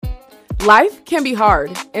Life can be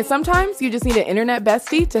hard, and sometimes you just need an internet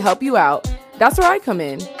bestie to help you out. That's where I come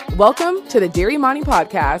in. Welcome to the Dear Imani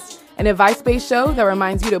podcast, an advice-based show that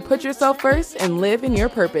reminds you to put yourself first and live in your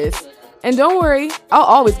purpose. And don't worry, I'll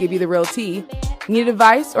always give you the real tea. Need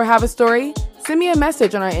advice or have a story? Send me a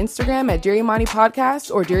message on our Instagram at Dear Imani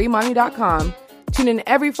Podcast or DearImani.com. Tune in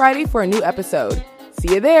every Friday for a new episode.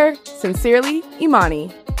 See you there. Sincerely,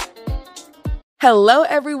 Imani. Hello,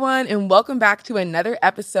 everyone, and welcome back to another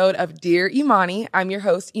episode of Dear Imani. I'm your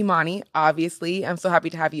host, Imani, obviously. I'm so happy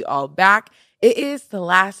to have you all back. It is the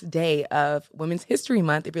last day of Women's History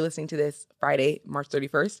Month, if you're listening to this Friday, March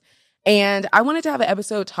 31st. And I wanted to have an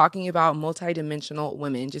episode talking about multidimensional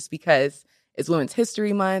women just because it's Women's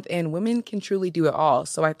History Month and women can truly do it all.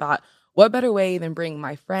 So I thought, what better way than bring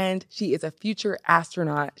my friend? She is a future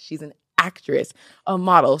astronaut. She's an actress, a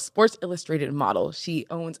model, Sports Illustrated model. She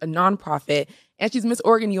owns a nonprofit and she's Miss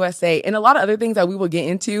Oregon USA and a lot of other things that we will get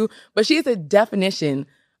into. But she is a definition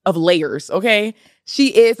of layers, okay? She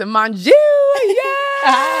is MANJU.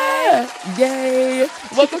 Yeah! Yay!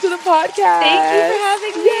 Welcome to the podcast. Thank you for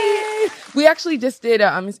having me. Yay! We actually just did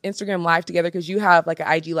an Instagram live together because you have like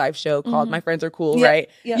an IG live show called My Friends Are Cool, right?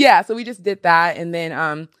 Yep. Yeah, so we just did that. And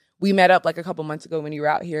then we met up like a couple months ago when you were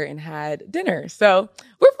out here and had dinner. So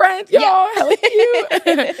we're friends, y'all. Yeah. Hella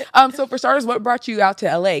cute. So for starters, what brought you out to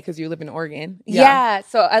LA? Because you live in Oregon. Yeah.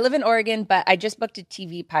 So I live in Oregon, but I just booked a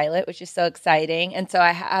TV pilot, which is so exciting. And so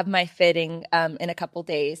I have my fitting in a couple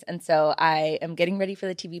days. And so I am getting ready for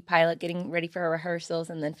the TV pilot, getting ready for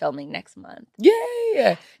rehearsals, and then filming next month.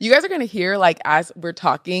 Yay! You guys are going to hear, like, as we're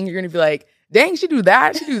talking, you're going to be like, dang, she do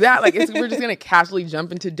that. Like, we're just going to casually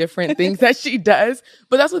jump into different things that she does.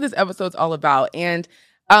 But that's what this episode's all about. And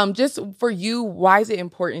just for you, why is it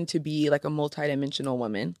important to be like a multidimensional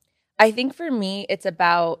woman? I think for me, it's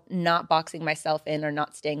about not boxing myself in or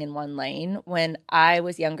not staying in one lane. When I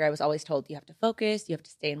was younger, I was always told you have to focus, you have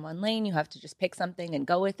to stay in one lane, you have to just pick something and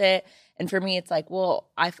go with it. And for me, it's like, well,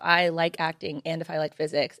 if I like acting and if I like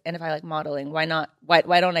physics and if I like modeling, why not?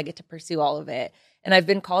 Why don't I get to pursue all of it? And I've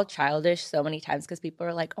been called childish so many times because people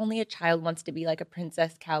are like, only a child wants to be like a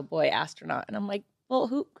princess, cowboy, astronaut. And I'm like, well,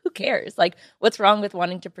 who cares? Like, what's wrong with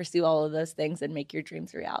wanting to pursue all of those things and make your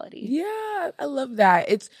dreams reality? Yeah, I love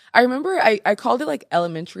that. I remember I called it like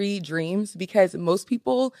elementary dreams because most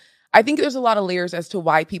people, I think there's a lot of layers as to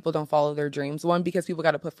why people don't follow their dreams. One, because people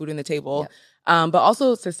got to put food on the table. Yep. But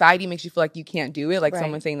also society makes you feel like you can't do it. Like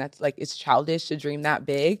someone saying that's like, it's childish to dream that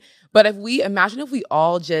big. But if we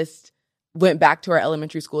all just went back to our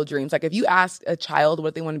elementary school dreams. Like if you ask a child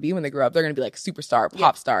what they want to be when they grow up, they're going to be like superstar,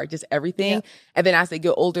 pop star, just everything. Yeah. And then as they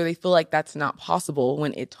get older, they feel like that's not possible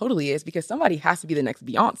when it totally is because somebody has to be the next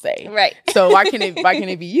Beyonce. Right. So why can't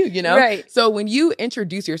it be you, you know? Right. So when you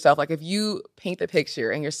introduce yourself, like if you paint the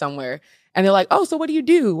picture and you're somewhere and they're like, oh, so what do you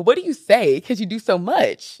do? What do you say? Because you do so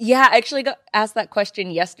much. Yeah, I actually got asked that question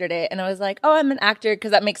yesterday. And I was like, oh, I'm an actor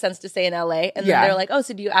because that makes sense to say in LA. And then they're like, oh,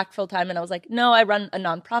 so do you act full time? And I was like, no, I run a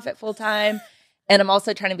nonprofit full time. And I'm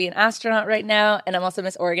also trying to be an astronaut right now. And I'm also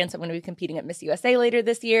Miss Oregon. So I'm going to be competing at Miss USA later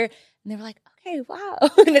this year. And they were like, okay, wow.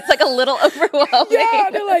 And it's like a little overwhelming. Yeah,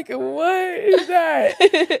 they're like, what is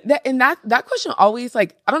that? that question always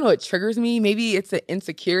like, I don't know, it triggers me. Maybe it's an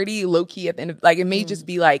insecurity, low key at the end of, like, it may just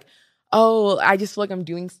be like, oh, I just feel like I'm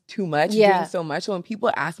doing too much, doing so much. So when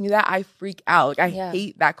people ask me that, I freak out. Like, I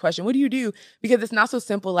hate that question. What do you do? Because it's not so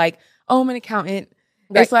simple like, oh, I'm an accountant.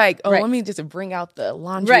 Right. It's like, let me just bring out the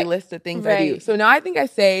laundry list of things I do. So now I think I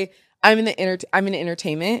say I'm in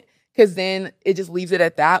entertainment because then it just leaves it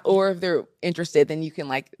at that. Or if they're interested, then you can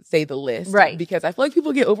like say the list. Right. Because I feel like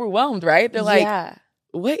people get overwhelmed, right? They're like,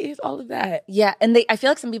 what is all of that? Yeah. And I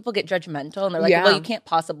feel like some people get judgmental and they're like, well, you can't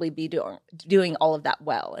possibly be doing all of that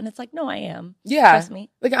well. And it's like, no, I am. Yeah. Trust me.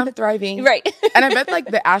 Like I'm thriving. Right. And I bet like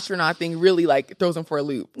the astronaut thing really like throws them for a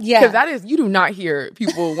loop. Yeah. Because that is, you do not hear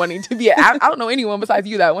people wanting to be, I don't know anyone besides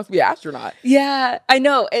you that wants to be an astronaut. Yeah. I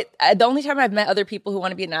know. The only time I've met other people who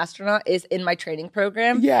want to be an astronaut is in my training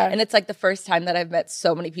program. Yeah. And it's like the first time that I've met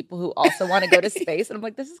so many people who also want to go to space. And I'm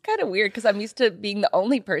like, this is kind of weird because I'm used to being the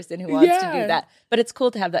only person who wants to do that. But it's cool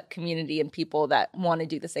to have that community and people that want to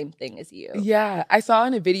do the same thing as you. Yeah. I saw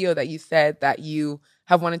in a video that you said that you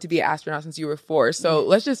have wanted to be an astronaut since you were 4. So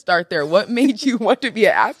let's just start there. What made you want to be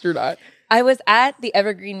an astronaut? I was at the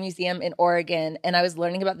Evergreen Museum in Oregon and I was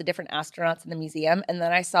learning about the different astronauts in the museum. And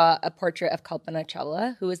then I saw a portrait of Kalpana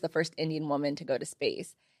Chawla, who was the first Indian woman to go to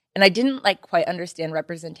space. And I didn't like quite understand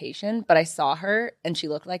representation, but I saw her and she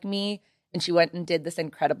looked like me and she went and did this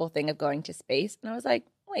incredible thing of going to space. And I was like,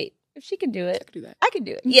 wait, if she can do it, I can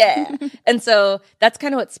do it. Yeah. And so that's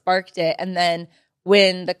kind of what sparked it. And then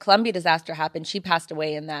when the Columbia disaster happened, she passed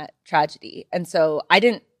away in that tragedy. And so I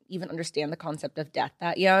didn't even understand the concept of death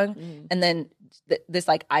that young. And then this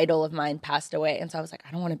like idol of mine passed away. And so I was like,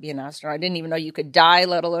 I don't want to be an astronaut. I didn't even know you could die,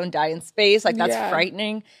 let alone die in space. Like that's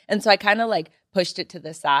frightening. And so I kind of like pushed it to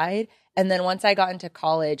the side. And then once I got into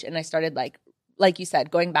college and I started like you said,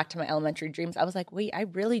 going back to my elementary dreams, I was like, wait, I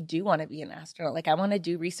really do want to be an astronaut. Like I want to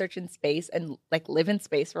do research in space and like live in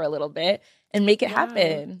space for a little bit and make it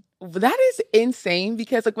happen. That is insane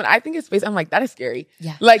because like when I think of space, I'm like, that is scary.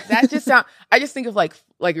 Yeah. Like that just sound, I just think of like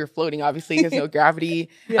you're floating, obviously, there's no gravity.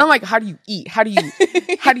 I'm like, how do you eat? How do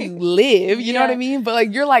you live? You know what I mean? But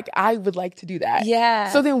like, you're like, I would like to do that. Yeah.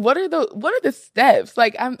 So then what are the steps?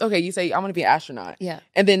 Like, you say, I want to be an astronaut. Yeah.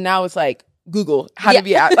 And then now it's like, Google how to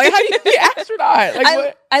be how do you be an astronaut?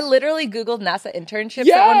 Like I literally Googled NASA internships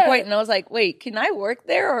at one point and I was like, wait, can I work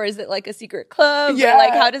there or is it like a secret club? Yeah. Or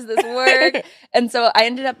like how does this work? And so I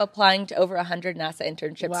ended up applying to over 100 NASA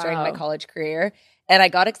internships during my college career. And I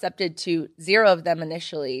got accepted to 0 of them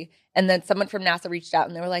initially. And then someone from NASA reached out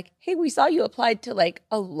and they were like, hey, we saw you applied to like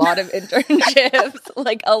a lot of internships,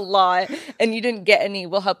 like a lot, and you didn't get any.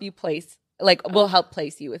 We'll help you place. Like, we'll help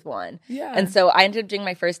place you with one. Yeah. And so I ended up doing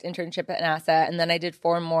my first internship at NASA, and then I did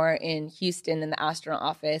 4 more in Houston in the astronaut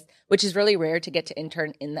office, which is really rare to get to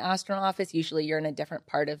intern in the astronaut office. Usually you're in a different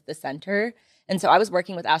part of the center. And so I was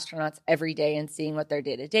working with astronauts every day and seeing what their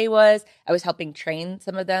day-to-day was. I was helping train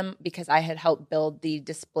some of them because I had helped build the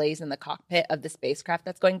displays in the cockpit of the spacecraft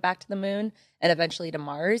that's going back to the moon and eventually to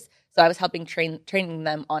Mars. So I was helping training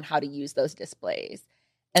them on how to use those displays.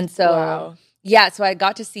 And so... Yeah, so I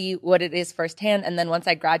got to see what it is firsthand. And then once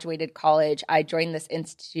I graduated college, I joined this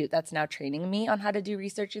institute that's now training me on how to do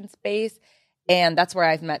research in space. And that's where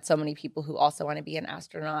I've met so many people who also want to be an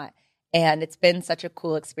astronaut. And it's been such a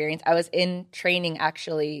cool experience. I was in training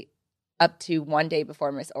actually up to one day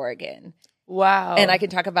before Miss Oregon. Wow. And I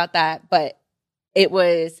can talk about that, but it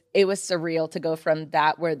was surreal to go from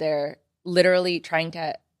that where they're literally trying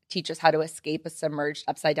to teach us how to escape a submerged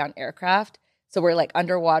upside down aircraft. So we're like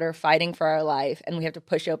underwater fighting for our life and we have to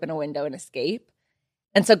push open a window and escape.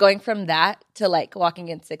 And so going from that to like walking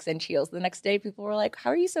in 6-inch heels the next day, people were like,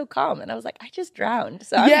 how are you so calm? And I was like, I just drowned.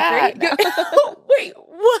 So I'm great now. Wait,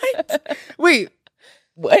 what? Wait,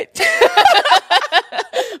 what?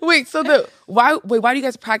 Wait, so why do you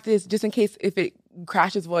guys practice just in case if it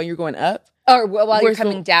crashes while you're going up? Or while you're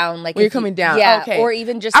coming down. Like when you're coming down. Yeah. Okay. Or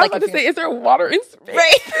even just I was about to say, is there water in space?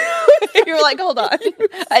 Right. You were like, hold on.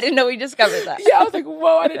 I didn't know we discovered that. Yeah, I was like,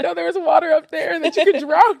 whoa, I didn't know there was water up there that you could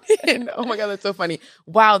drown in. Oh my God, that's so funny.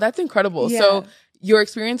 Wow, that's incredible. Yeah. So your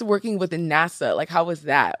experience working with NASA, like how was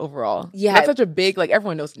that overall? Yeah. That's such a big, like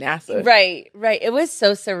everyone knows NASA. Right. It was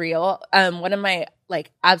so surreal. One of my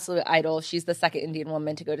like absolute idols, she's the second Indian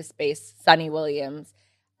woman to go to space, Sunny Williams.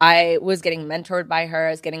 I was getting mentored by her. I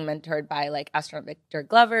was getting mentored by like astronaut Victor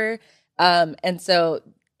Glover. And so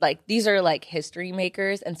like these are like history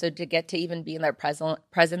makers. And so to get to even be in their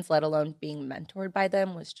presence, let alone being mentored by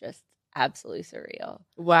them was just absolutely surreal.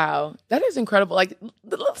 Wow. That is incredible. Like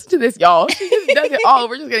listen to this, y'all. She just does it all.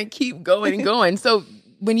 We're just going to keep going and going. So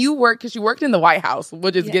when you work, because you worked in the White House,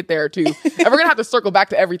 we'll just get there too. And we're going to have to circle back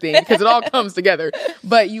to everything because it all comes together.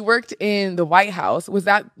 But you worked in the White House. Was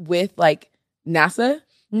that with like NASA?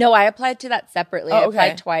 No, I applied to that separately. I okay.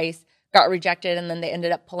 applied twice, got rejected, and then they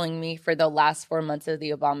ended up pulling me for the last 4 months of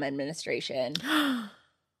the Obama administration.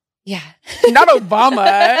 Yeah. Not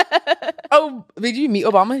Obama. Oh, did you meet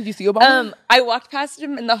Obama? Did you see Obama? I walked past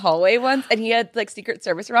him in the hallway once, and he had like Secret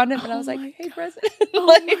Service around him, and I was like, "Hey, President!" Oh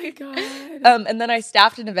my God. And then I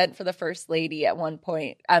staffed an event for the First Lady at one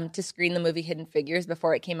point to screen the movie Hidden Figures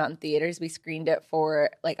before it came out in theaters. We screened it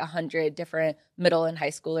for like 100 different middle and high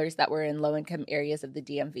schoolers that were in low-income areas of the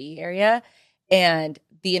DMV area, and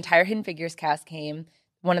the entire Hidden Figures cast came.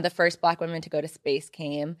 One of the first Black women to go to space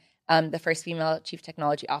came. The first female chief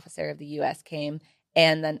technology officer of the U.S. came,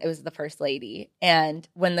 and then it was the First Lady. And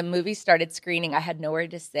when the movie started screening, I had nowhere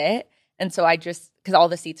to sit. And so I just, because all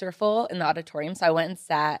the seats were full in the auditorium, so I went and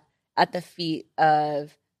sat at the feet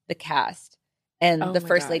of the cast. And the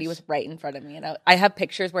First Lady was right in front of me. And I have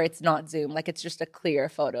pictures where it's not Zoom. Like, it's just a clear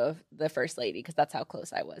photo of the First Lady because that's how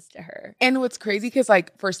close I was to her. And what's crazy, because,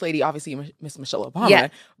 like, First Lady, obviously, Miss Michelle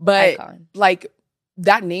Obama. But, icon. Like,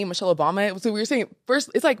 that name, Michelle Obama, so we were saying first,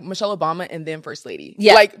 it's like Michelle Obama and then First Lady.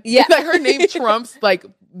 Yeah. Like her name trumps like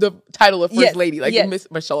the title of First Lady, like Miss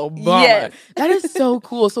Michelle Obama. Yes. That is so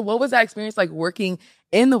cool. So what was that experience like working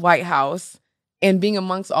in the White House and being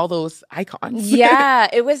amongst all those icons? Yeah,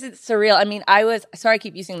 it was surreal. I mean, sorry I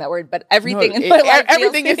keep using that word, but everything in my life.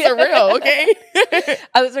 Everything is surreal, okay?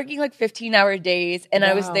 I was working like 15-hour days, and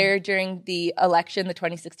I was there during the election, the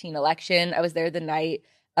 2016 election. I was there the night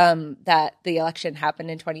that the election happened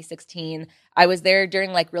in 2016. I was there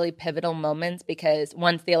during like really pivotal moments because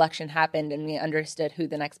once the election happened and we understood who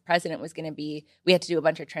the next president was going to be, we had to do a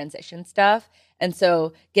bunch of transition stuff. And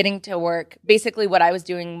so getting to work, basically what I was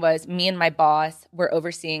doing was me and my boss were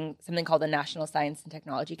overseeing something called the National Science and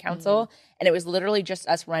Technology Council. And it was literally just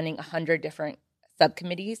us running 100 different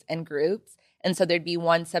subcommittees and groups. And so there'd be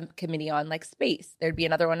one subcommittee on like space. There'd be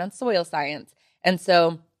another one on soil science. And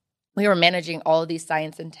so we were managing all of these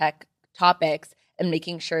science and tech topics and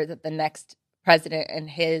making sure that the next president and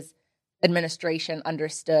his administration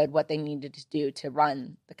understood what they needed to do to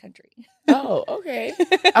run the country. Oh, okay.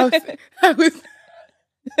 I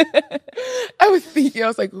was thinking, I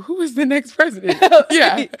was like, who is the next president?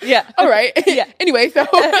 Yeah. Yeah. All right. Yeah. Anyway, so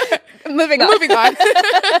moving on.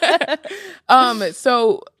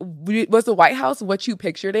 So was the White House what you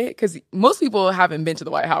pictured it? Because most people haven't been to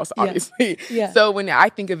the White House, obviously. Yeah. So when I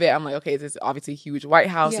think of it, I'm like, okay, this is obviously a huge White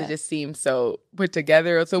House. Yeah. It just seems so put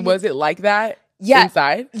together. So was it like that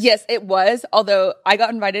inside? Yes, it was. Although I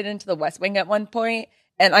got invited into the West Wing at one point,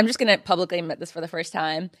 and I'm just going to publicly admit this for the first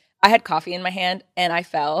time. I had coffee in my hand and I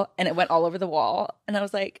fell and it went all over the wall. And I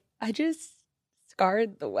was like, I just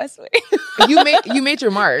scarred the West Wing. You made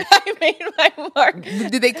your mark. I made my mark.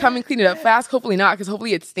 Did they come and clean it up fast? Hopefully not, because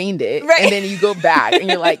hopefully it stained it. Right. And then you go back and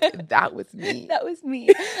you're like, that was me. That was me.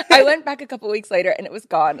 I went back a couple weeks later and it was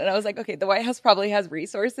gone. And I was like, okay, the White House probably has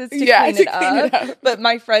resources to clean it up. But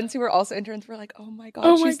my friends who were also interns were like, oh my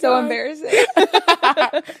God, she's so embarrassing.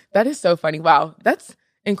 That is so funny. Wow. That's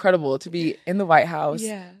incredible to be in the White House,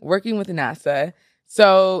 working with NASA.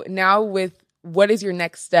 So now what is your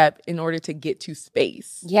next step in order to get to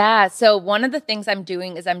space? Yeah. So one of the things I'm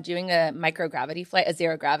doing is I'm doing a microgravity flight, a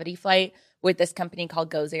zero gravity flight with this company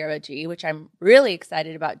called Go Zero G, which I'm really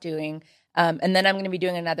excited about doing. And then I'm going to be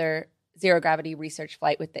doing another zero gravity research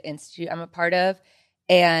flight with the institute I'm a part of.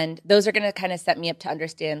 And those are going to kind of set me up to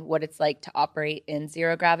understand what it's like to operate in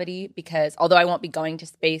zero gravity, because although I won't be going to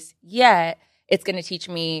space yet, it's going to teach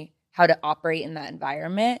me how to operate in that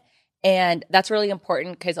environment. And that's really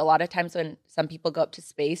important because a lot of times when some people go up to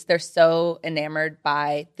space, they're so enamored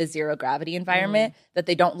by the zero gravity environment that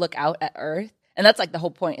they don't look out at Earth. And that's like the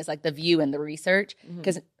whole point, is like the view and the research,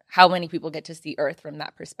 because how many people get to see Earth from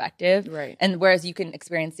that perspective? Right. And whereas you can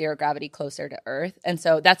experience zero gravity closer to Earth. And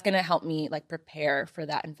so that's going to help me like prepare for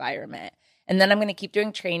that environment. And then I'm going to keep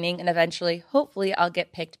doing training, and eventually, hopefully, I'll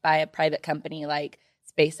get picked by a private company like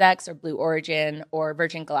SpaceX or Blue Origin or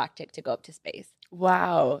Virgin Galactic to go up to space.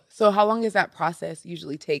 Wow. So how long does that process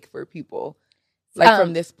usually take for people? Like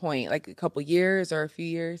from this point, like a couple years or a few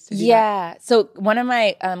years to do that? So one of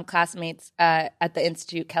my classmates at the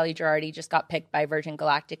Institute, Kelly Girardi, just got picked by Virgin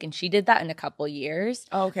Galactic, and she did that in a couple years.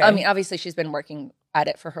 Okay. I mean, obviously she's been working at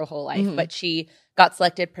it for her whole life, but she got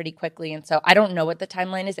selected pretty quickly. And so I don't know what the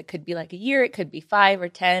timeline is. It could be like a year, it could be 5 or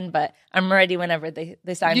 10, but I'm ready whenever they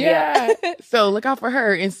sign me up. So look out for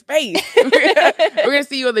her in space. We're going to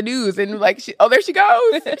see you on the news and like, there she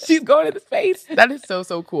goes. She's going into space. That is so,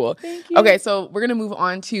 so cool. Thank you. Okay, so we're going to move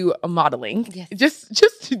on to modeling. Yes.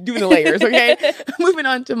 Just doing the layers, okay? Moving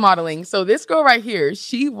on to modeling. So this girl right here,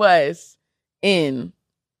 she was in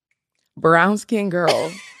Brown Skin Girl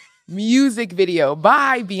music video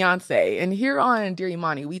by Beyonce. And here on Dear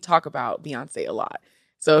Imani, we talk about Beyonce a lot.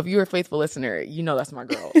 So if you're a faithful listener, you know that's my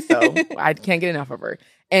girl. So I can't get enough of her.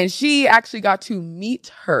 And she actually got to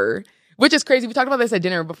meet her, which is crazy. We talked about this at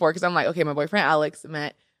dinner before, because I'm like, okay, my boyfriend Alex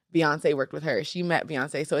met Beyonce, worked with her. She met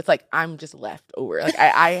Beyonce. So it's like, I'm just left over. Like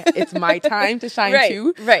it's my time to shine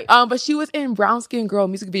too. Right. But she was in Brown Skin Girl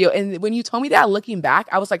music video. And when you told me that, looking back,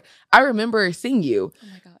 I was like, I remember seeing you. Oh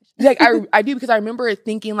my gosh. Like I do, because I remember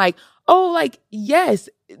thinking like, oh, like, yes,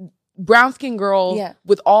 brown skin girl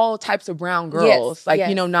with all types of brown girls, like,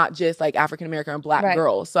 you know, not just like African American or black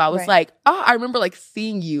girls. So I was like, oh, I remember like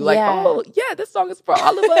seeing you like, oh yeah, this song is for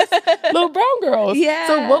all of us little brown girls. Yeah.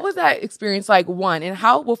 So what was that experience like, one, and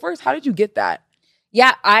first, how did you get that?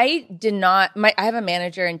 Yeah, I did not. I have a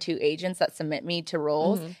manager and 2 agents that submit me to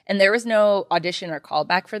roles, and there was no audition or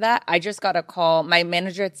callback for that. I just got a call. My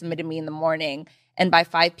manager had submitted me in the morning, and by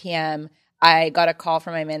 5 p.m., I got a call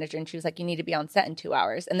from my manager, and she was like, you need to be on set in 2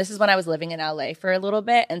 hours. And this is when I was living in LA for a little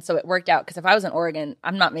bit. And so it worked out, because if I was in Oregon,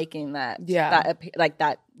 I'm not making that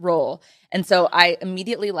role. And so I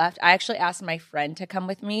immediately left. I actually asked my friend to come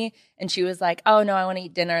with me, and she was like, oh no, I want to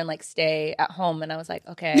eat dinner and like stay at home. And I was like,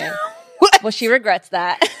 okay. Well, she regrets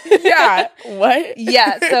that. Yeah. What?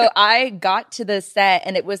 Yeah. So I got to the set,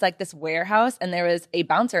 and it was like this warehouse, and there was a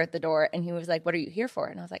bouncer at the door, and he was like, what are you here for?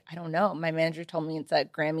 And I was like, I don't know. My manager told me it's a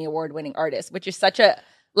Grammy Award winning artist, which is such a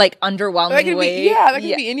like underwhelming weight. That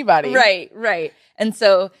could be anybody. Right. And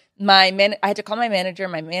so I had to call my manager.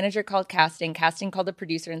 My manager called casting. Casting called the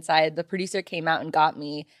producer inside. The producer came out and got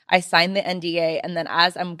me. I signed the NDA. And then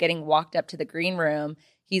as I'm getting walked up to the green room,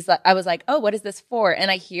 I was like, oh, what is this for? And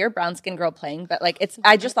I hear Brown Skin Girl playing, but like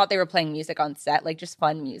I just thought they were playing music on set, like just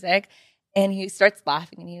fun music. And he starts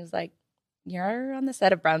laughing and he was like, you're on the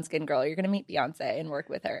set of Brown Skin Girl. You're going to meet Beyonce and work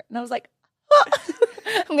with her. And I was like,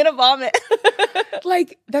 I'm going to vomit.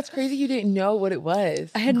 Like, that's crazy you didn't know what it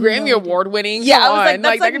was. I had Grammy award winning. Yeah, I was like,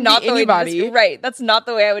 that's like not anybody. Right. That's not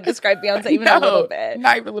the way I would describe Beyonce even a little bit.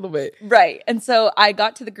 Not even a little bit. Right. And so I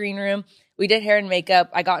got to the green room. We did hair and makeup.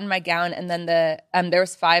 I got in my gown, and then there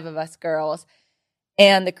was 5 of us girls.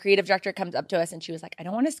 And the creative director comes up to us and she was like, I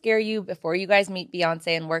don't want to scare you before you guys meet Beyonce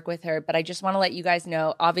and work with her, but I just want to let you guys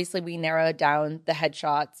know, obviously we narrowed down the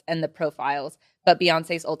headshots and the profiles, but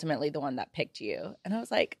Beyonce's ultimately the one that picked you. And I was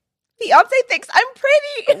like, Beyonce thinks I'm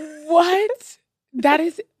pretty. What? That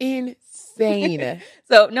is insane.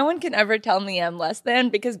 So no one can ever tell me I'm less than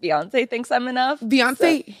because Beyonce thinks I'm enough.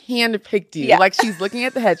 Beyonce handpicked you. Yeah. Like she's looking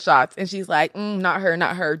at the headshots and she's like, not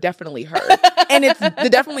her, definitely her. And it's the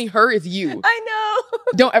definitely her is you. I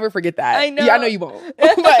know. Don't ever forget that. I know. Yeah, I know you won't.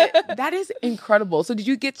 But that is incredible. So did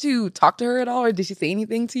you get to talk to her at all or did she say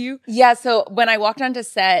anything to you? Yeah. So when I walked onto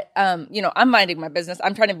set, I'm minding my business.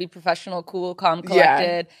 I'm trying to be professional, cool, calm,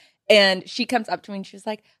 collected. Yeah. And she comes up to me and she's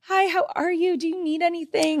like, hi, how are you? Do you need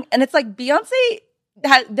anything? And it's like, Beyonce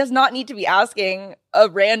does not need to be asking a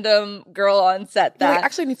random girl on set that. Like,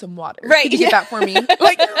 actually, I need some water. Right. Could you get that for me?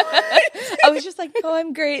 Like, I was just like, oh,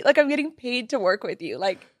 I'm great. Like, I'm getting paid to work with you.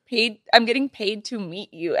 Like, I'm getting paid to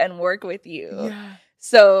meet you and work with you. Yeah.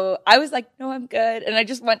 So I was like, no, I'm good. And I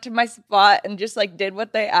just went to my spot and just like did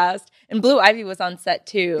what they asked. And Blue Ivy was on set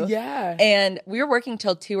too. Yeah. And we were working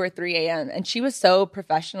till 2 or 3 a.m. And she was so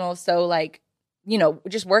professional, so like,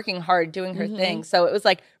 just working hard, doing her thing. So it was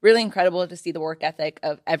like really incredible to see the work ethic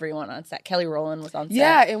of everyone on set. Kelly Rowland was on set.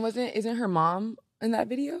 Yeah. And isn't her mom in that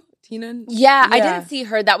video? Tina? Yeah. I didn't see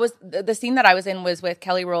her. That was the scene that I was in was with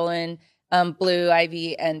Kelly Rowland, Blue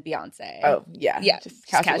Ivy, and Beyonce. Oh, yeah. Yeah. Just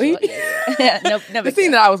casually. Yeah. No the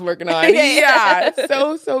scene that I was working on. Yeah.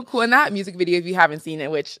 So cool. And that music video, if you haven't seen it,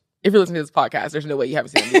 which if you're listening to this podcast, there's no way you haven't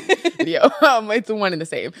seen the music video. It's one and the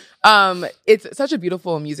same. It's such a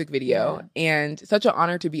beautiful music video and such an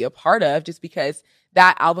honor to be a part of just because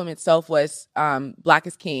that album itself was Black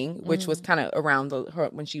is King, which was kind of around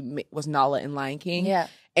when she was Nala in Lion King. Yeah.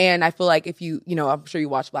 And I feel like if I'm sure you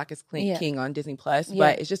watch Black is King on Disney Plus,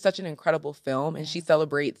 but it's just such an incredible film and she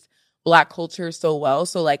celebrates Black culture so well.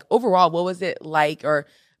 So like overall, what was it like or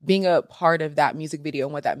being a part of that music video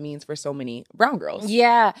and what that means for so many brown girls?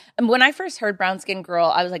 Yeah. And when I first heard Brown Skin Girl,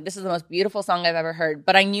 I was like, this is the most beautiful song I've ever heard.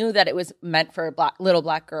 But I knew that it was meant for little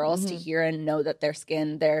Black girls to hear and know that their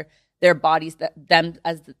skin, their bodies, that them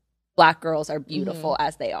as Black girls are beautiful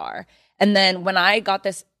as they are. And then when I got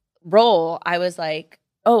this role, I was like,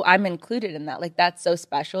 oh, I'm included in that. Like, that's so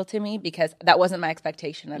special to me because that wasn't my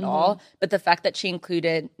expectation at all. But the fact that she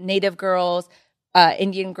included Native girls,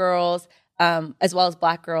 Indian girls, as well as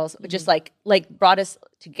Black girls, just like brought us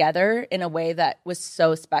together in a way that was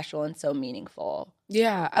so special and so meaningful.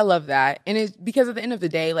 Yeah, I love that. And it's because at the end of the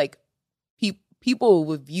day, like people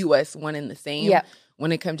would view us one and the same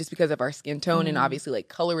when it comes just because of our skin tone. And obviously like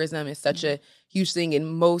colorism is such a huge thing in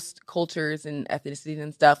most cultures and ethnicities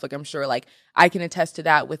and stuff. Like I'm sure like I can attest to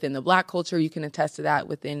that within the Black culture. You can attest to that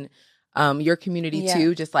within your community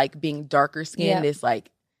too. Just like being darker skinned is like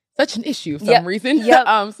such an issue for some reason.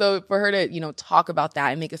 So for her to, talk about that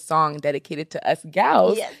and make a song dedicated to us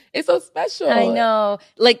gals, it's so special. I know.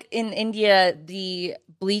 Like in India, the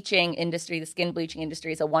bleaching industry, the skin bleaching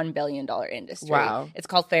industry is a $1 billion industry. Wow. It's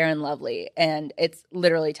called Fair and Lovely. And it's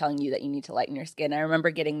literally telling you that you need to lighten your skin. I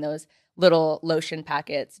remember getting those little lotion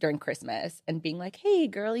packets during Christmas and being like, hey,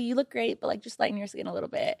 girlie, you look great, but like just lighten your skin a little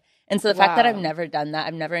bit. And so the fact that I've never done that,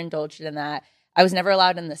 I've never indulged in that. I was never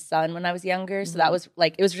allowed in the sun when I was younger. So that was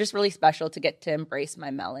like, it was just really special to get to embrace my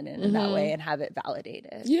melanin in that way and have it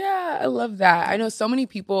validated. Yeah, I love that. I know so many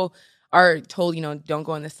people are told, don't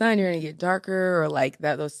go in the sun, you're going to get darker or like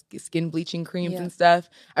that, those skin bleaching creams and stuff.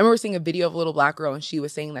 I remember seeing a video of a little Black girl and she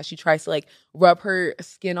was saying that she tries to like rub her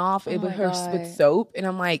skin off with soap. And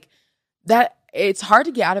I'm like, that it's hard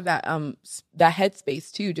to get out of that that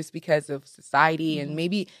headspace too, just because of society and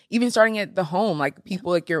maybe even starting at the home. Like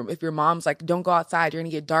people like if your mom's like, don't go outside, you're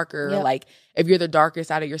gonna get darker. Or like if you're the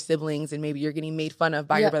darkest out of your siblings and maybe you're getting made fun of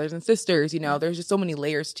by your brothers and sisters, there's just so many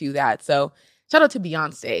layers to that. So Shout out to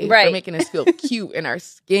Beyonce Right. for making us feel cute in our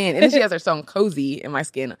skin. And then she has her song Cozy in my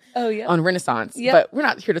skin on Renaissance. Yep. But we're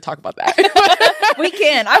not here to talk about that. We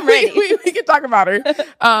can. I'm ready. We can talk about her.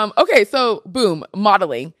 Okay, so boom,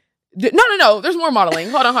 modeling. No. There's more modeling.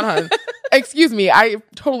 Hold on. Excuse me.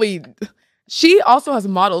 She also has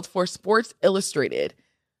modeled for Sports Illustrated.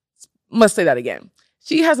 Must say that again.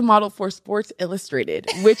 She has modeled for Sports Illustrated,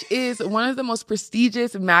 which is one of the most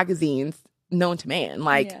prestigious magazines known to man.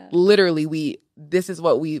 Literally, this is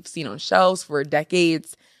what we've seen on shelves for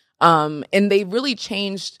decades. And they really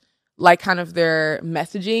changed kind of their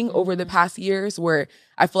messaging over the past years, where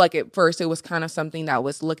I feel like at first it was kind of something that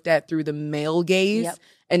was looked at through the male gaze. Yep.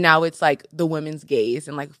 And now it's the women's gaze,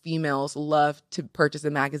 and females love to purchase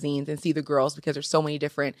the magazines and see the girls because there's so many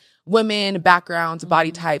different women, backgrounds,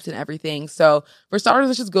 body types, and everything. So for starters,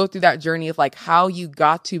 let's just go through that journey of how you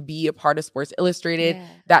got to be a part of Sports Illustrated,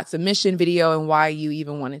 that submission video, and why you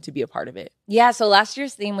even wanted to be a part of it. Yeah. So last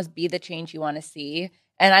year's theme was "Be the change you want to see,"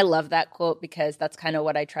 and I love that quote because that's kind of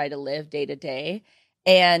what I try to live day to day.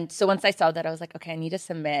 And so once I saw that, I was like, okay, I need to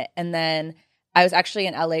submit, and then I was actually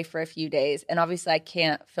in LA for a few days, and obviously I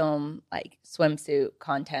can't film swimsuit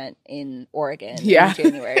content in Oregon in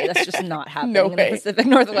January. That's just not happening in the Pacific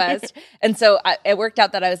Northwest. And so it worked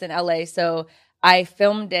out that I was in LA. So I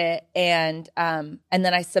filmed it, and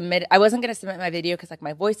then I submitted. I wasn't going to submit my video because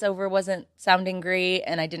my voiceover wasn't sounding great,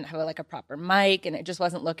 and I didn't have a proper mic, and it just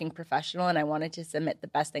wasn't looking professional. And I wanted to submit the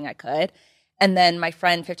best thing I could. And then my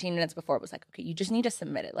friend 15 minutes before was like, okay, you just need to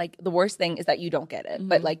submit it. The worst thing is that you don't get it.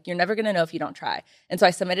 But you're never going to know if you don't try. And so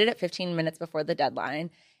I submitted it 15 minutes before the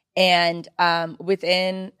deadline. And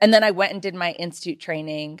and then I went and did my institute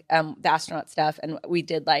training, the astronaut stuff. And we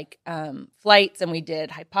did flights, and we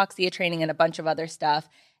did hypoxia training and a bunch of other stuff.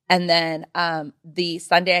 And then the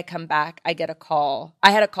Sunday I come back, I get a call.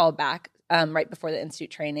 I had a call back right before the institute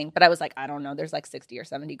training. But I was like, I don't know. There's 60 or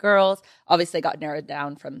 70 girls. Obviously got narrowed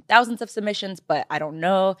down from thousands of submissions, but I don't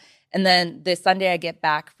know. And then the Sunday I get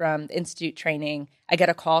back from the institute training, I get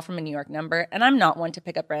a call from a New York number. And I'm not one to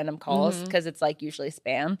pick up random calls because it's usually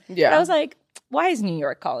spam. Yeah. But I was like, why is New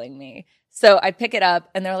York calling me? So I pick it up,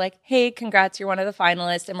 and they're like, hey, congrats, you're one of the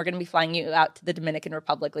finalists, and we're going to be flying you out to the Dominican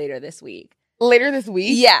Republic later this week. Later this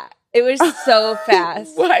week? Yeah. It was so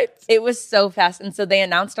fast. What? It was so fast. And so they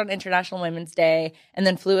announced on International Women's Day and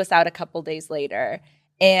then flew us out a couple days later.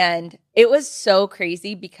 And it was so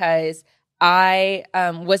crazy because I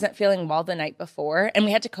wasn't feeling well the night before. And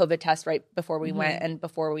we had to COVID test right before we went and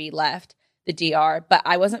before we left the DR. But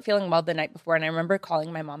I wasn't feeling well the night before. And I remember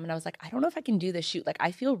calling my mom, and I was like, I don't know if I can do this shoot.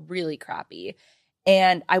 I feel really crappy.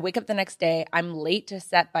 And I wake up the next day. I'm late to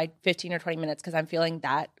set by 15 or 20 minutes because I'm feeling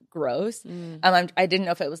that gross. I didn't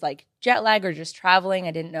know if it was jet lag or just traveling.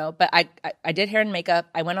 I didn't know. But I did hair and makeup.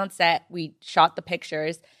 I went on set. We shot the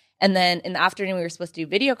pictures. And then in the afternoon, we were supposed to do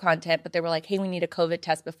video content. But they were like, hey, we need a COVID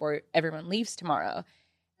test before everyone leaves tomorrow.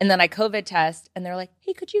 And then I COVID test. And they're like,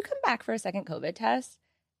 hey, could you come back for a second COVID test?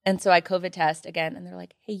 And so I COVID test again. And they're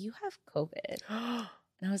like, hey, you have COVID.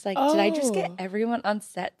 And I was like, did I just get everyone on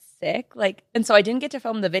set sick? And so I didn't get to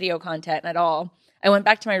film the video content at all. I went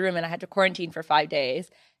back to my room, and I had to quarantine for 5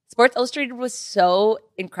 days. Sports Illustrated was so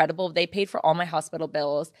incredible. They paid for all my hospital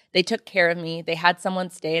bills. They took care of me. They had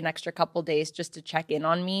someone stay an extra couple days just to check in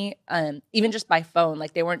on me, even just by phone.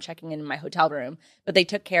 They weren't checking in my hotel room, but they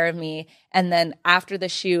took care of me. And then after the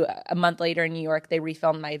shoot, a month later in New York, they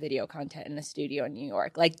refilmed my video content in a studio in New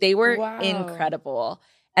York. They were incredible.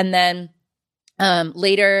 And then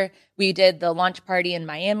later, we did the launch party in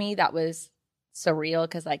Miami. That was surreal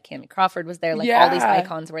because Cammie Crawford was there. All these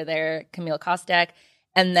icons were there. Camille Kostek.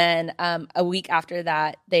 And then a week after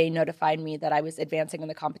that, they notified me that I was advancing in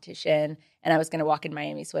the competition, and I was going to walk in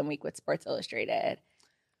Miami Swim Week with Sports Illustrated.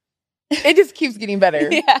 It just keeps getting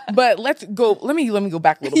better. Yeah. But let's go. Let me go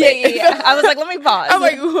back a little bit. Yeah. I was like, let me pause. I'm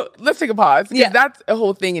like, let's take a pause because that's a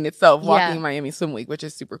whole thing in itself. Walking Miami Swim Week, which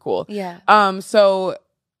is super cool. Yeah. So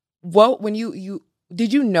when you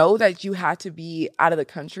did you know that you had to be out of the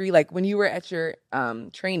country? When you were at your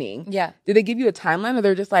training, did they give you a timeline, or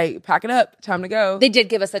they're just pack it up, time to go? They did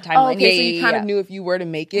give us a timeline. Okay, so you kind of knew if you were to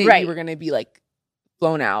make it, you were going to be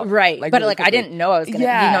flown out. Right. But really I didn't know I was going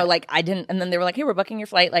to, I didn't. And then they were like, hey, we're booking your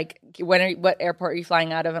flight. What airport are you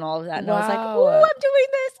flying out of and all of that? And I was like, oh, I'm doing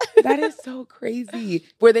this. That is so crazy.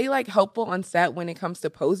 Were they helpful on set when it comes to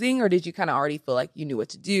posing, or did you kind of already feel like you knew what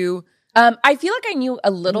to do? I feel like I knew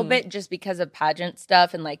a little bit just because of pageant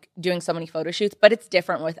stuff and doing so many photo shoots, but it's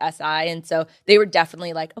different with SI. And so they were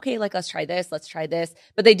definitely okay, let's try this.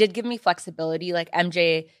 But they did give me flexibility.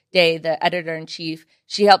 MJ Day, the editor in chief,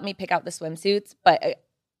 she helped me pick out the swimsuits, but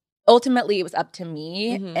ultimately it was up to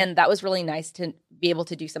me. And that was really nice to be able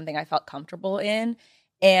to do something I felt comfortable in.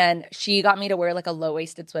 And she got me to wear like a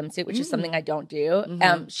low-waisted swimsuit, which is something I don't do.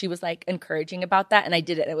 She was like encouraging about that. And I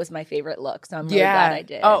did it. It was my favorite look. So I'm really glad I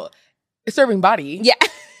did. Oh, serving body. Yeah.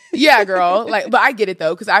 Yeah, girl. Like, but I get it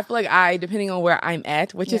though, because I feel like depending on where I'm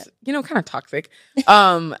at, which is, kind of toxic,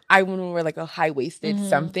 I want to wear like a high-waisted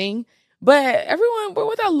something. But everyone, wear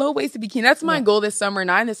with a low-waisted bikini. That's my goal this summer,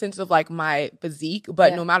 not in the sense of like my physique,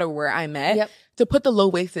 but no matter where I'm at, to put the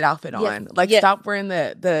low-waisted outfit on. Like, stop wearing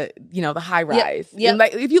the high rise. And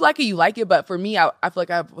like, if you like it, you like it. But for me, I feel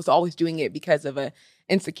like I was always doing it because of a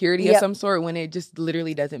insecurity of some sort when it just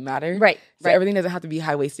literally doesn't matter. Right. So everything doesn't have to be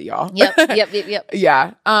high-waisted, y'all. Yep.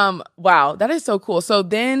 Yeah. Wow. That is so cool. So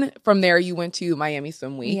then from there you went to Miami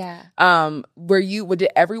Swim Week. Yeah. Did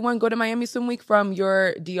everyone go to Miami Swim Week from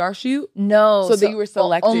your DR shoot? No. So you were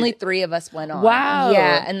selected. Only 3 of us went on. Wow.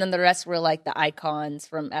 Yeah. And then the rest were like the icons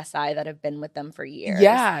from SI that have been with them for years.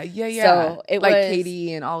 Yeah. So it like was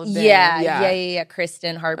Katie and all of them. Yeah.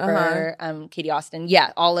 Kristen Harper, Katie Austin.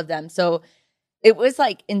 Yeah. All of them. So it was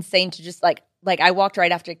like insane to just like I walked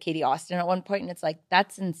right after Katie Austin at one point, and it's like,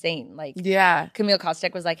 that's insane. Like, Camille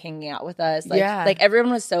Kostek was like hanging out with us. Like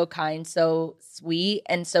everyone was so kind, so sweet,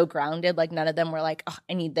 and so grounded. Like none of them were like, oh,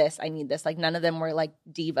 I need this. Like none of them were like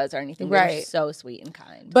divas or anything. They were so sweet and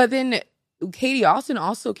kind. But then Katie Austin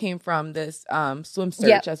also came from this swim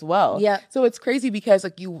search as well. Yeah. So it's crazy because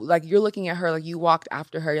you're looking at her, like you walked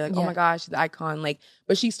after her. You're like, oh my gosh, the icon. Like,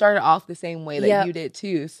 but she started off the same way that you did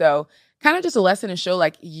too. So kind of just a lesson to show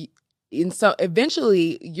like, and so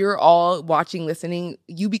eventually you're all watching, listening,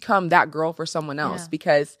 you become that girl for someone else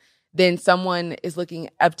because then someone is looking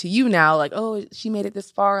up to you now like, oh, she made it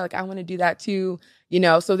this far. Like, I want to do that too,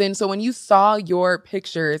 So when you saw your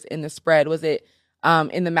pictures in the spread, was it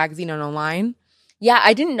in the magazine and online? Yeah,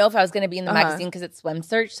 I didn't know if I was going to be in the magazine because it's Swim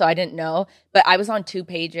Search, so I didn't know. But I was on 2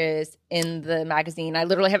 pages in the magazine. I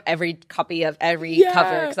literally have every copy of every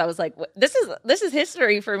cover because I was like, this is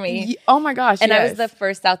history for me. Oh my gosh! And I was the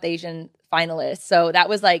first South Asian finalist, so that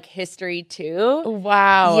was like history too.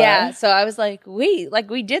 Wow! Yeah, so I was like, wait, like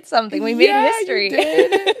we did something. We made history. You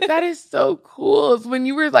did. That is so cool. When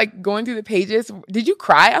you were like going through the pages, did you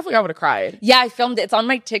cry? I think I would have cried. Yeah, I filmed it. It's on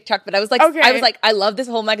my TikTok, but I was like, I love this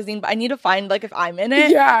whole magazine, but I need to find like if I'm in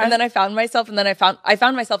it. Yeah. And then I found myself, and then I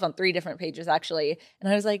found myself on 3 different pages actually,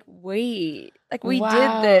 and I was like, wait, like we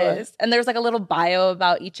did this, and there's like a little bio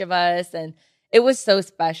about each of us, and it was so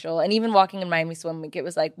special. And even walking in Miami Swim Week, it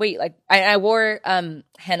was like, wait, like I wore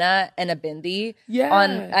henna and a bindi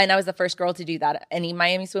and I was the first girl to do that at any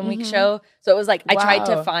Miami Swim Week show. So it was like I tried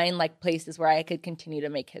to find like places where I could continue to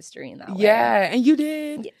make history in that way. Yeah, and you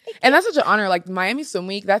did. Yeah, and that's such an honor. Like Miami Swim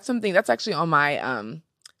Week, that's something that's actually on my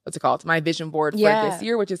what's it called? My vision board for this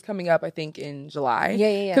year, which is coming up, I think, in July.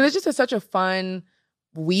 Yeah. Because it's just such a fun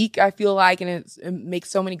week, I feel like, and it makes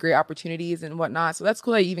so many great opportunities and whatnot. So that's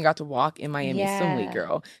cool that you even got to walk in Miami Swim Week,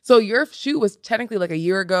 girl. So your shoot was technically like a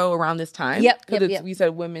year ago around this time. Yep. We said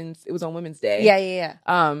it was on Women's Day.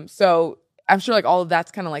 Yeah. So I'm sure like all of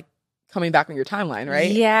that's kind of like coming back on your timeline,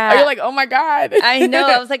 right? Yeah. You're like, oh my God. I know.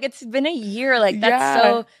 I was like, it's been a year. Like that's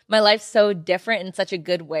so, my life's so different in such a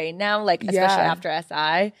good way now, like especially after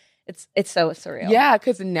SI. It's so surreal. Yeah,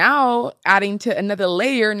 because now adding to another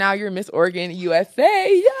layer, now you're Miss Oregon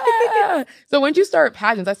USA. Yeah. So when did you start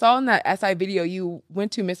pageants? I saw in that SI video you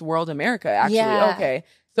went to Miss World America, actually. Yeah. Okay.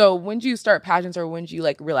 So when did you start pageants, or when did you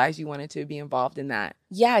like realize you wanted to be involved in that?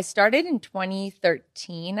 Yeah, I started in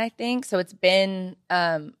 2013, I think. So it's been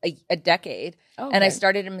a decade. Okay. And I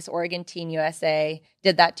started in Miss Oregon Teen USA,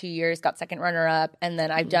 did that 2 years, got second runner up. And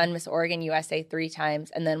then I've done Miss Oregon USA 3 times.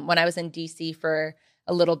 And then when I was in DC for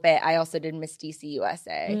a little bit, I also did Miss DC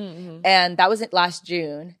USA. And that was last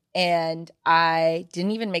June. And I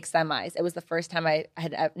didn't even make semis. It was the first time I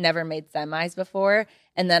had never made semis before.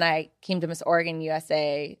 And then I came to Miss Oregon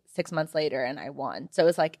USA 6 months later and I won. So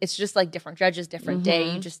it's just like different judges, different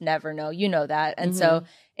day. You just never know. You know that. And so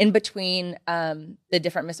in between the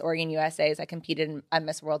different Miss Oregon USAs, I competed at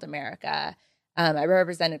Miss World America. I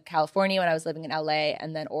represented California when I was living in LA,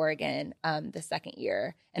 and then Oregon the second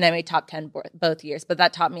year. And I made top 10 both years. But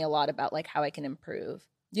that taught me a lot about like how I can improve.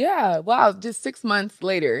 Yeah. Wow. Just 6 months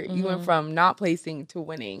later, you went from not placing to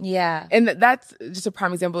winning. Yeah. And that's just a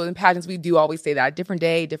prime example. In pageants, we do always say that. Different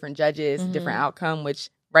day, different judges, different outcome, which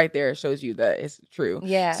right there shows you that it's true.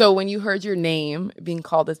 Yeah. So when you heard your name being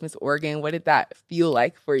called as Miss Oregon, what did that feel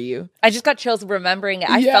like for you? I just got chills remembering it.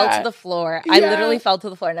 I fell to the floor. I literally fell to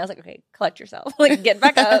the floor, and I was like, okay, collect yourself. Like, get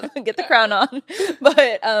back up, get the crown on.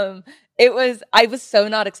 But I was so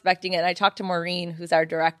not expecting it. And I talked to Maureen, who's our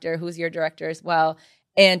director, who's your director as well.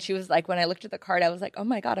 And she was like, when I looked at the card, I was like, oh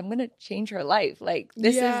my God, I'm going to change her life. Like,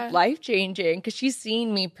 this is life-changing, because she's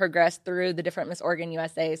seen me progress through the different Miss Oregon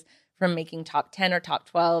USAs, from making top 10 or top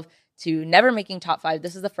 12 to never making top 5.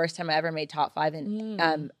 This is the first time I ever made top 5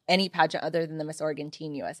 in any pageant other than the Miss Oregon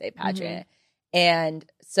Teen USA pageant. And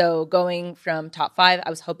so going from top 5, I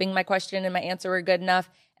was hoping my question and my answer were good enough.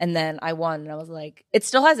 And then I won. And I was like, it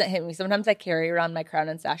still hasn't hit me. Sometimes I carry around my crown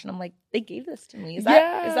and sash, and I'm like, they gave this to me. Is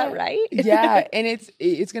that right? Yeah. And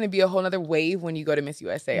it's going to be a whole other wave when you go to Miss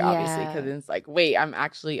USA, obviously, because it's like, wait, I'm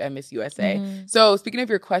actually a Miss USA. So speaking of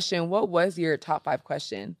your question, what was your top 5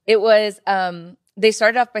 question? It was, they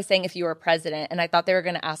started off by saying if you were president, and I thought they were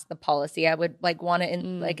going to ask the policy I would like want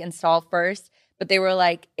to install first. But they were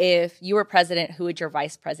like, if you were president, who would your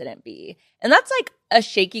vice president be? And that's like a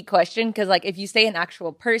shaky question, because like if you say an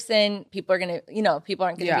actual person, people are going to, people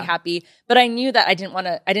aren't going to be happy. But I knew that I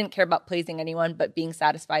didn't care about pleasing anyone, but being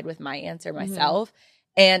satisfied with my answer myself.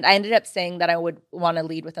 And I ended up saying that I would want to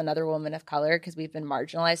lead with another woman of color, because we've been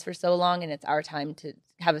marginalized for so long, and it's our time to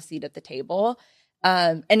have a seat at the table.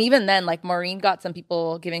 And even then, like, Maureen got some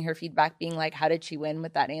people giving her feedback being like, how did she win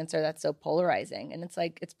with that answer? That's so polarizing. And it's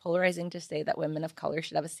like, it's polarizing to say that women of color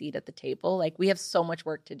should have a seat at the table. Like, we have so much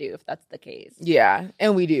work to do if that's the case. Yeah,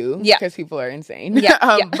 and we do. Yeah. Because people are insane.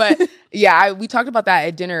 Yeah. But we talked about that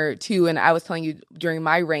at dinner too. And I was telling you during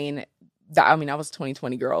my reign that, I was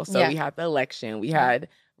 2020 girl. So we had the election, we had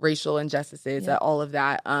racial injustices, all of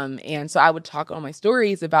that. And so I would talk on my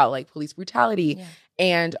stories about like police brutality. Yeah.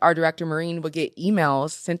 And our director, Maureen, would get emails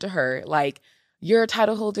sent to her like, your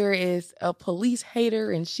title holder is a police hater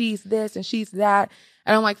and she's this and she's that.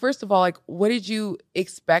 And I'm like, first of all, like, what did you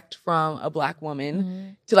expect from a Black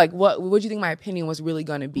woman to like, what do you think my opinion was really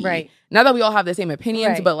going to be? Right. Not that we all have the same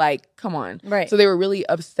opinions, but like, come on. Right. So they were really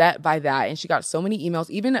upset by that. And she got so many emails.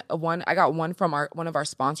 Even I got one from one of our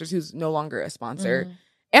sponsors who's no longer a sponsor.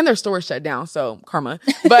 And their store shut down, so karma.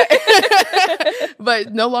 But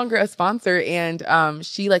but no longer a sponsor. And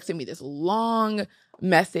she like sent me this long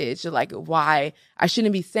message like why I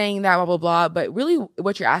shouldn't be saying that, blah, blah, blah. But really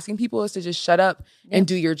what you're asking people is to just shut up and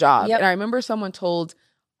do your job. And I remember someone told,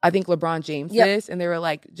 I think LeBron James this, and they were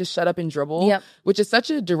like, just shut up and dribble, which is such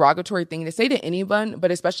a derogatory thing to say to anyone, but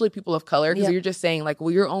especially people of color, because you're just saying like,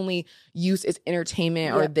 well, your only use is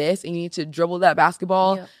entertainment or this, and you need to dribble that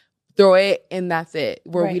basketball. Throw it and that's it,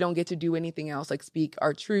 where we don't get to do anything else, like speak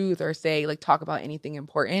our truth or say, like talk about anything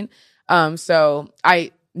important. So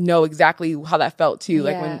I know exactly how that felt too.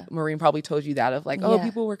 Like when Maureen probably told you that of like, oh,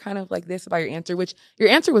 people were kind of like this about your answer, which your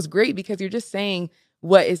answer was great because you're just saying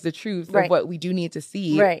what is the truth of what we do need to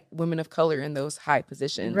see women of color in those high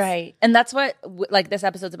positions. Right. And that's what like this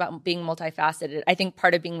episode's about, being multifaceted. I think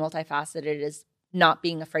part of being multifaceted is not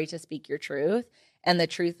being afraid to speak your truth and the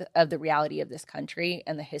truth of the reality of this country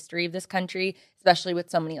and the history of this country, especially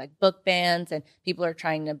with so many like book bans, and people are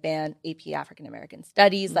trying to ban AP African American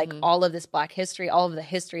studies, like all of this Black history, all of the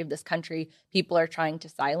history of this country, people are trying to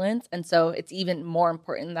silence. And so it's even more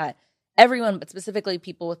important that everyone, but specifically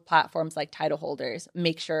people with platforms like title holders,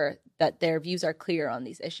 make sure that their views are clear on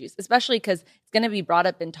these issues, especially because it's going to be brought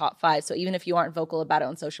up in top 5. So even if you aren't vocal about it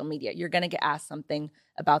on social media, you're going to get asked something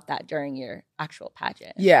about that during your actual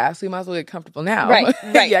pageant. Yeah, so you might as well get comfortable now. Right.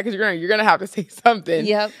 Yeah, because you're gonna have to say something.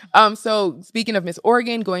 Yep. So speaking of Miss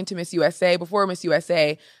Oregon, going to Miss USA, before Miss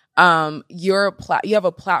USA, you have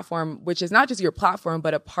a platform, which is not just your platform,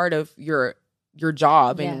 but a part of your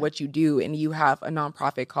job and what you do, and you have a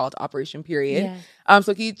nonprofit called Operation Period.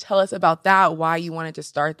 So can you tell us about that, why you wanted to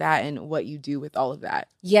start that, and what you do with all of that?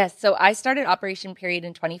 Yes, so I started Operation Period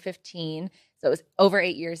in 2015, so it was over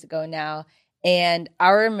 8 years ago now. And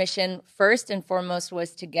our mission, first and foremost,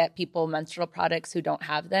 was to get people menstrual products who don't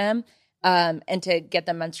have them, and to get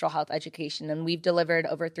them menstrual health education. And we've delivered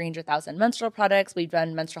over 300,000 menstrual products. We've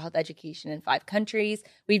done menstrual health education in 5 countries.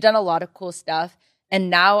 We've done a lot of cool stuff.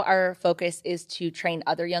 And now our focus is to train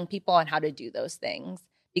other young people on how to do those things.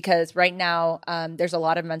 Because right now, there's a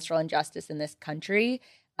lot of menstrual injustice in this country.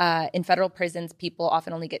 In federal prisons, people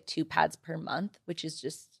often only get 2 pads per month, which is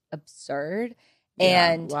just absurd.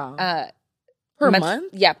 And Per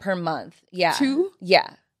month? Yeah, per month. Yeah. 2?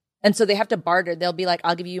 Yeah. And so they have to barter. They'll be like,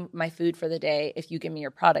 I'll give you my food for the day if you give me your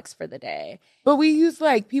products for the day. But we use you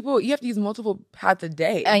have to use multiple pads a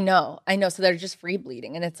day. I know. So they're just free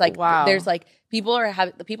bleeding. And it's like, there's like, people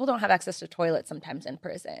don't have access to toilets sometimes in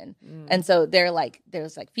prison. And so there's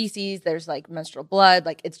like feces, there's like menstrual blood.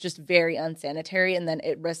 Like it's just very unsanitary. And then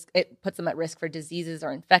it puts them at risk for diseases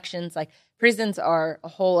or infections. Like prisons are a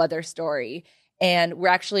whole other story. And we're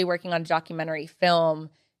actually working on a documentary film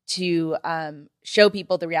to show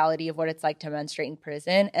people the reality of what it's like to menstruate in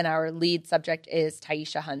prison. And our lead subject is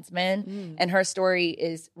Taisha Huntsman. And her story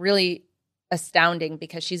is really astounding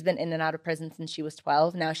because she's been in and out of prison since she was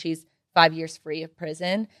 12. Now she's 5 years free of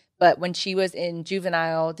prison. But when she was in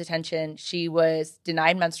juvenile detention, she was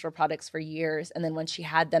denied menstrual products for years. And then when she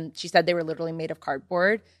had them, she said they were literally made of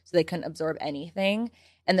cardboard, so they couldn't absorb anything.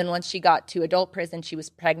 And then once she got to adult prison, she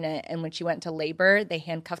was pregnant. And when she went into labor, they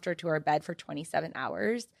handcuffed her to her bed for 27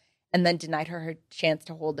 hours and then denied her chance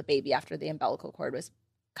to hold the baby after the umbilical cord was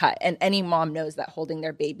cut. And any mom knows that holding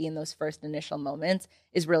their baby in those first initial moments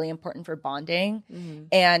is really important for bonding.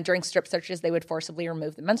 And during strip searches, they would forcibly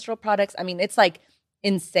remove the menstrual products. I mean, it's like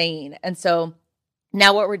insane. And so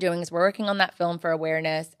now what we're doing is we're working on that film for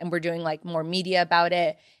awareness, and we're doing like more media about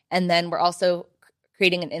it. And then we're also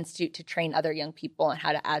creating an institute to train other young people on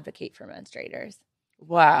how to advocate for menstruators.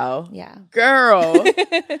 Wow. Yeah. Girl.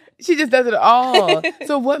 She just does it all.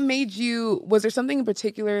 So what made you, was there something in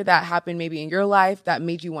particular that happened maybe in your life that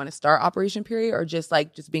made you want to start Operation Period, or just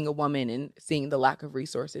being a woman and seeing the lack of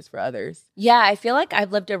resources for others? Yeah, I feel like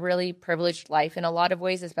I've lived a really privileged life in a lot of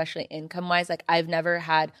ways, especially income-wise. Like I've never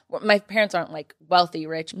had, my parents aren't like wealthy,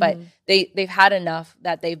 rich, but they've had enough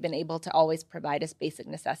that they've been able to always provide us basic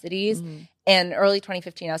necessities. And early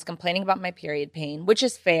 2015, I was complaining about my period pain, which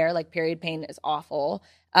is fair. Like period pain is awful.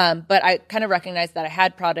 But I kind of recognized that I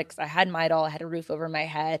had products, I had Midol, I had a roof over my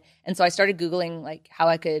head. And so I started Googling like how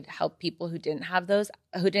I could help people who didn't have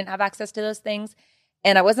access to those things.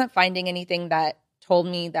 And I wasn't finding anything that told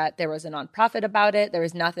me that there was a nonprofit about it. There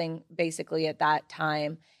was nothing basically at that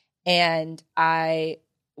time. And I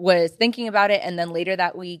was thinking about it. And then later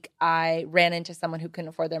that week, I ran into someone who couldn't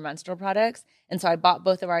afford their menstrual products. And so I bought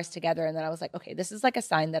both of ours together. And then I was like, okay, this is like a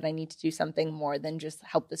sign that I need to do something more than just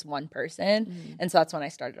help this one person. And so that's when I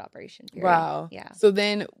started Operation Period. Wow. Yeah. So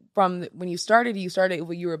then from when you started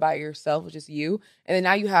when you were by yourself, which is you. And then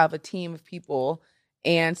now you have a team of people.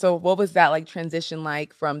 And so what was that like transition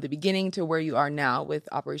like from the beginning to where you are now with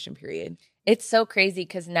Operation Period? It's so crazy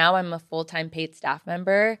because now I'm a full-time paid staff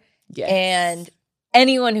member. Yes. And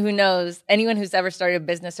anyone who's ever started a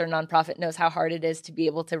business or nonprofit knows how hard it is to be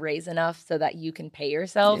able to raise enough so that you can pay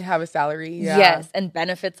yourself. You have a salary. Yeah. Yes. And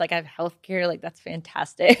benefits. Like I have healthcare. Like that's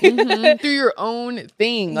fantastic. Through your own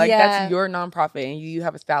thing. Like that's your nonprofit and you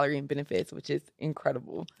have a salary and benefits, which is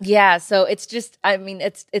incredible. Yeah. So it's just, I mean,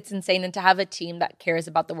 it's insane. And to have a team that cares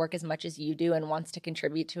about the work as much as you do and wants to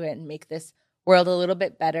contribute to it and make this world a little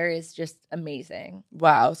bit better is just amazing.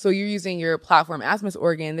 Wow. So you're using your platform as Miss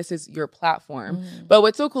Oregon. This is your platform. But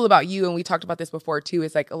what's so cool about you, and we talked about this before too,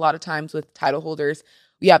 is like a lot of times with title holders,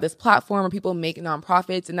 we have this platform where people make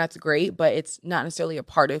nonprofits, and that's great, but it's not necessarily a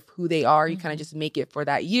part of who they are. You kind of just make it for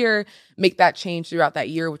that year, make that change throughout that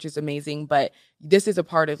year, which is amazing. But this is a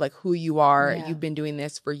part of like who you are. Yeah. You've been doing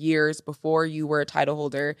this for years before you were a title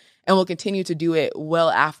holder, and will continue to do it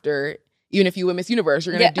well after. Even if you win Miss Universe,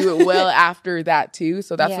 you're going to do it well after that too.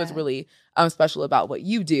 So that's what's really special about what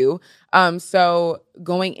you do. So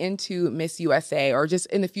going into Miss USA, or just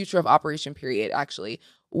in the future of Operation Period, actually,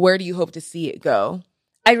 where do you hope to see it go?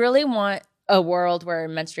 I really want a world where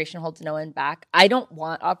menstruation holds no one back. I don't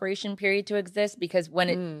want Operation Period to exist because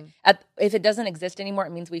when if it doesn't exist anymore,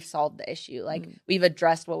 it means we've solved the issue. Like we've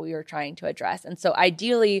addressed what we were trying to address. And so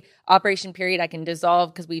ideally, Operation Period I can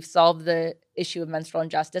dissolve because we've solved the issue of menstrual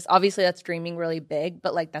injustice. Obviously, that's dreaming really big,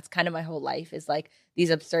 but like that's kind of my whole life is like these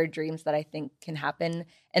absurd dreams that I think can happen.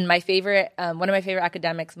 And my favorite, one of my favorite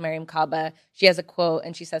academics, Mariam Kaba, she has a quote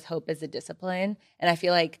and she says, "Hope is a discipline." And I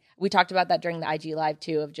feel like we talked about that during the IG Live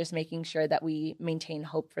too, of just making sure that we maintain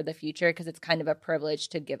hope for the future because it's kind of a privilege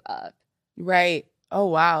to give up. Right. Oh,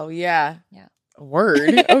 wow. Yeah. Yeah. Word.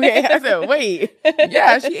 Okay. I said, wait.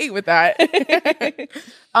 Yeah, she ate with that.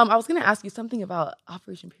 I was going to ask you something about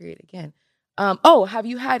Operation Period again. Have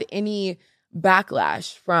you had any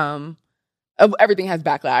backlash from everything has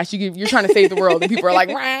backlash. You're trying to save the world and people are like,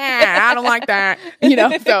 I don't like that.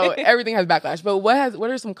 So everything has backlash. But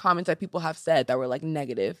what are some comments that people have said that were like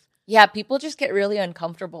negative? Yeah, people just get really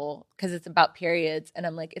uncomfortable because it's about periods. And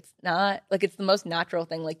I'm like, it's not. Like, it's the most natural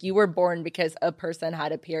thing. Like, you were born because a person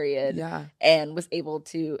had a period and was able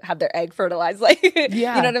to have their egg fertilized. Like, you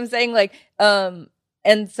know what I'm saying? Like,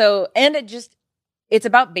 it's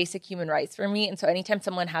about basic human rights for me. And so anytime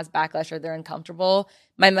someone has backlash or they're uncomfortable,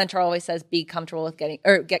 my mentor always says, get comfortable with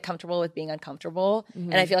being uncomfortable.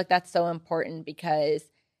 And I feel like that's so important because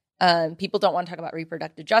people don't want to talk about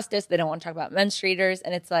reproductive justice. They don't want to talk about menstruators.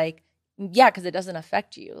 And it's like, because it doesn't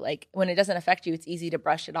affect you. Like when it doesn't affect you, it's easy to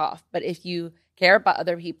brush it off. But if you care about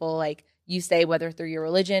other people, like you say, whether through your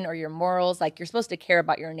religion or your morals, like you're supposed to care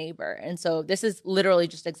about your neighbor. And so this is literally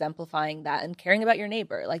just exemplifying that and caring about your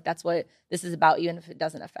neighbor. Like that's what this is about, even if it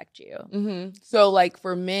doesn't affect you. Mm-hmm. So like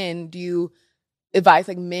for men, do you advise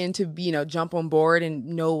like men to be, jump on board and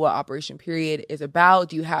know what Operation Period is about?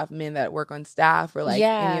 Do you have men that work on staff or like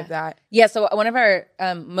any of that? Yeah. So one of our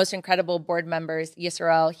most incredible board members,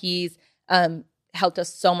 Yisrael, he's helped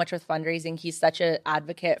us so much with fundraising. He's such an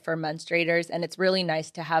advocate for menstruators, and it's really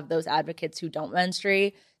nice to have those advocates who don't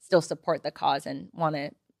menstruate still support the cause and want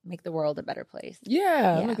to make the world a better place.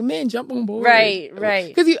 Yeah. Like men jump on board. Right.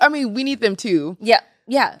 Because we need them too.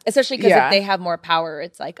 Yeah, especially because if they have more power,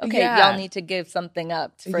 it's like, okay, y'all need to give something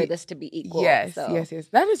up for this to be equal. Yes.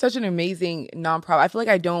 That is such an amazing nonprofit. I feel like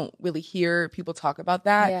I don't really hear people talk about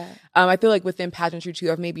that. Yeah. I feel like within pageantry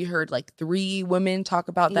too, I've maybe heard like 3 women talk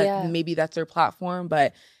about that. Yeah. Maybe that's their platform,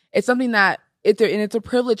 but it's something that it's a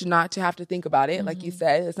privilege not to have to think about it. Mm-hmm. Like you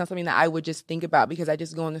said, it's not something that I would just think about because I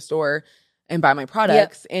just go in the store and buy my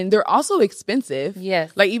products, and they're also expensive.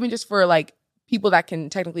 Yes, like even just for like people that can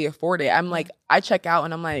technically afford it. I'm like, I check out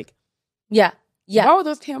and I'm like, why are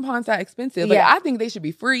those tampons that expensive? Like, I think they should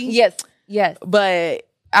be free. Yes. But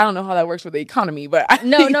I don't know how that works for the economy, but I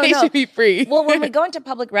think they should be free. Well, when we go into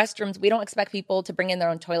public restrooms, we don't expect people to bring in their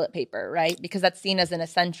own toilet paper, right? Because that's seen as an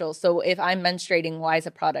essential. So if I'm menstruating, why is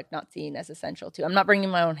a product not seen as essential too? I'm not bringing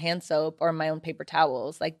my own hand soap or my own paper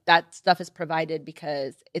towels. Like that stuff is provided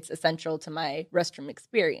because it's essential to my restroom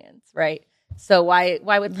experience, right? So why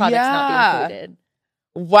would products not be included?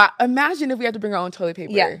 Why? Imagine if we had to bring our own toilet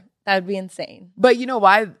paper. Yeah, that would be insane. But you know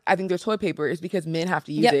why I think there's toilet paper is because men have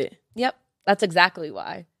to use it. Yep, that's exactly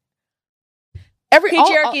why.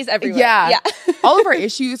 Patriarchy is everywhere. Yeah. All of our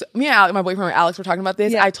issues, me and Alex, my boyfriend Alex were talking about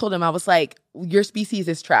this. Yeah. I told him, I was like, your species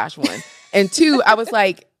is trash, 1. And 2, I was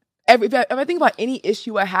like, if I think about any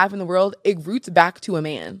issue I have in the world, it roots back to a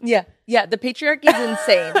man. Yeah. The patriarchy is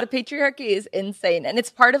insane. The patriarchy is insane. And it's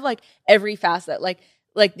part of like every facet.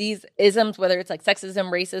 Like these isms, whether it's like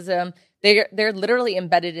sexism, racism, they're literally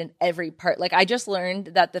embedded in every part. Like I just learned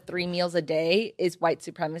that the 3 meals a day is white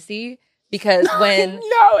supremacy. Because when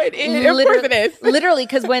no, it is. Of course it is. Literally,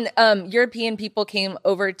 because when European people came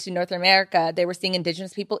over to North America, they were seeing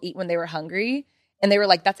indigenous people eat when they were hungry. And they were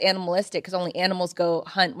like, that's animalistic because only animals go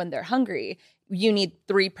hunt when they're hungry. You need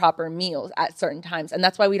 3 proper meals at certain times. And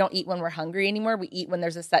that's why we don't eat when we're hungry anymore. We eat when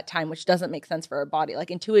there's a set time, which doesn't make sense for our body.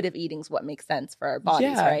 Like intuitive eating is what makes sense for our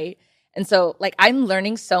bodies, right? And so like I'm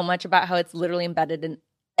learning so much about how it's literally embedded in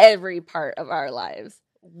every part of our lives.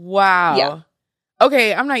 Wow. Yeah.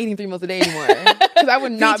 Okay, I'm not eating 3 meals a day anymore because I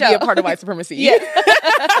would not be a part of white supremacy. Yeah.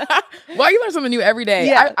 Well, you learn something new every day.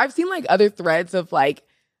 Yeah. I've seen like other threads of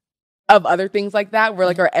other things like that where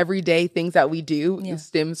like our everyday things that we do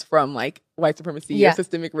stems from like white supremacy or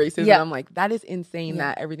systemic racism. And I'm like, that is insane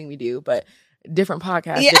that everything we do, but different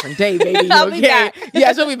podcast, different day, baby. I'll be back.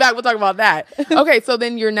 Yeah, she'll be back. We'll talk about that. Okay, so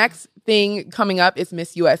then your next thing coming up is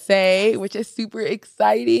Miss USA, which is super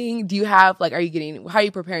exciting. Do you have how are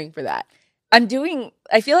you preparing for that? I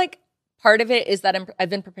feel like part of it is that I've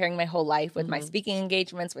been preparing my whole life with my speaking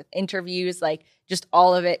engagements, with interviews, like just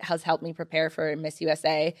all of it has helped me prepare for Miss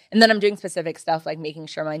USA. And then I'm doing specific stuff like making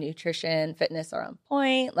sure my nutrition, fitness are on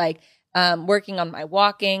point, like working on my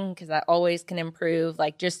walking because that always can improve,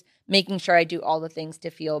 like just making sure I do all the things to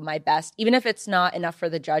feel my best. Even if it's not enough for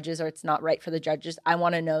the judges or it's not right for the judges, I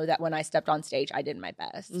want to know that when I stepped on stage, I did my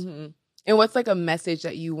best. Mm-hmm. And what's like a message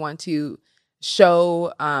that you want to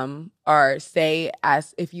show or say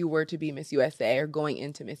as if you were to be Miss USA or going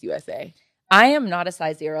into Miss USA? I am not a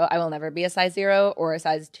size 0. I will never be a size 0 or a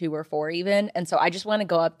size 2 or 4 even. And so I just want to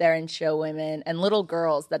go up there and show women and little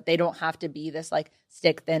girls that they don't have to be this like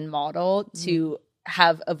stick thin model to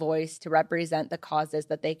have a voice, to represent the causes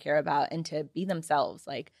that they care about and to be themselves.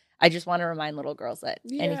 Like I just want to remind little girls that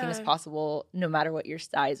anything is possible no matter what your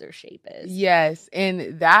size or shape is. Yes.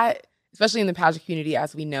 And that, especially in the pageant community,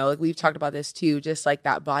 as we know, like we've talked about this too, just like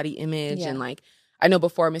that body image. And like, I know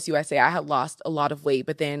before Miss USA, I had lost a lot of weight,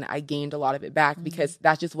 but then I gained a lot of it back because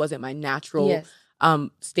that just wasn't my natural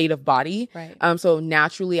state of body. Right. So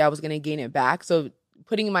naturally I was going to gain it back. So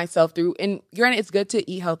putting myself through, and granted, it's good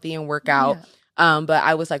to eat healthy and work out. But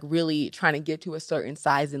I was like really trying to get to a certain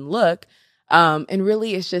size and look. And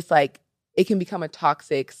really it's just like, it can become a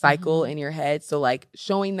toxic cycle in your head. So like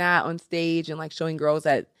showing that on stage and like showing girls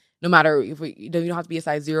that no matter if you don't have to be a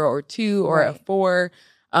size 0 or 2 or a 4.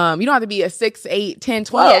 You don't have to be a 6, 8, 10,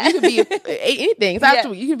 12. Yeah. You could be anything. It's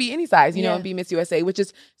actually, you can be any size, you know, and be Miss USA, which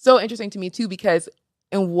is so interesting to me too, because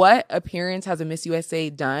in what appearance has a Miss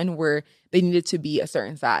USA done where they needed to be a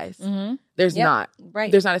certain size? There's not.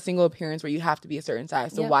 Right. There's not a single appearance where you have to be a certain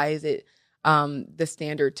size. So why is it the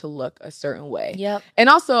standard to look a certain way. Yep. And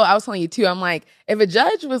also, I was telling you too, I'm like, if a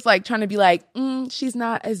judge was like trying to be like, she's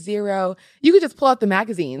not a zero, you could just pull out the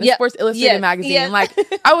magazine, the Sports Illustrated magazine. Yes. Like,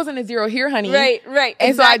 I wasn't a zero here, honey. Right.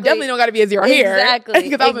 And so I definitely don't got to be a zero here. Exactly.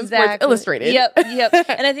 Because I was in Sports Illustrated. Yep.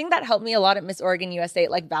 And I think that helped me a lot at Miss Oregon USA.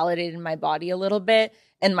 It like validated my body a little bit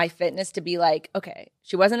and my fitness to be like, okay,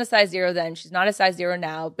 she wasn't a size 0 then. She's not a size 0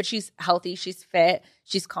 now, but she's healthy. She's fit.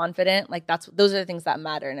 She's confident. Like those are the things that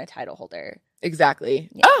matter in a title holder. Exactly.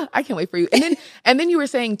 Yeah. I can't wait for you. And then you were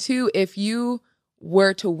saying too, if you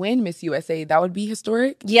were to win Miss USA, that would be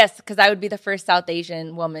historic? Yes, because I would be the first South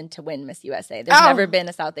Asian woman to win Miss USA. There's never been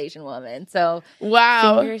a South Asian woman. So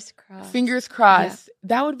wow. Fingers crossed. Yeah.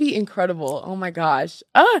 That would be incredible. Oh my gosh.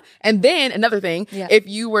 And then another thing, if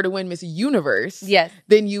you were to win Miss Universe,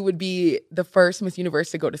 then you would be the first Miss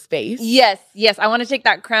Universe to go to space. Yes. I want to take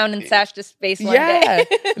that crown and sash to space one day.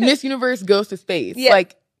 Miss Universe goes to space. Yeah.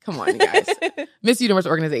 Like, come on, you guys. Miss Universe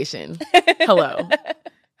organization.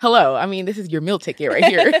 Hello. I mean, this is your meal ticket right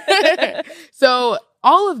here. So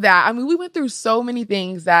all of that, I mean, we went through so many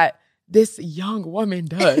things that this young woman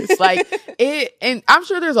does. Like it, and I'm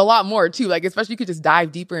sure there's a lot more too, like, especially you could just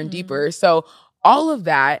dive deeper and deeper. So all of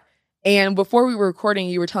that. And before we were recording,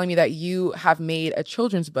 you were telling me that you have made a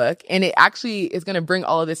children's book, and it actually is going to bring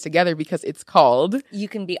all of this together because it's called You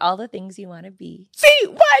Can Be All the Things You Want to Be. See,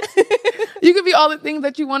 what? You can be all the things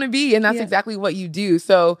that you want to be, and that's exactly what you do.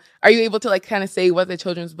 So are you able to like kind of say what the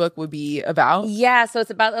children's book would be about? Yeah, so it's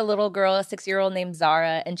about a little girl, a 6-year-old named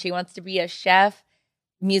Zara, and she wants to be a chef,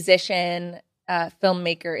 musician,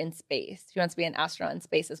 filmmaker in space. She wants to be an astronaut in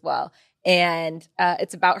space as well. And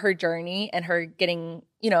it's about her journey and her getting,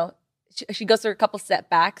 she goes through a couple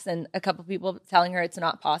setbacks and a couple people telling her it's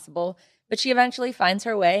not possible, but she eventually finds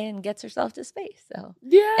her way and gets herself to space. So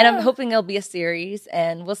and I'm hoping it'll be a series,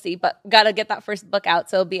 and we'll see. But gotta get that first book out,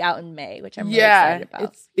 so it'll be out in May, which I'm really excited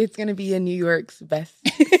about. It's gonna be in New York's best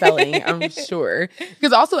selling, I'm sure.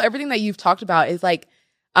 Because also everything that you've talked about is like,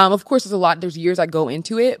 of course, there's years that go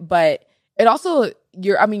into it, but it also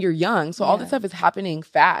you're young, so all this stuff is happening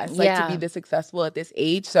fast. Like to be this successful at this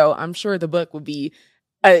age, so I'm sure the book will be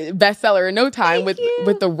a bestseller in no time with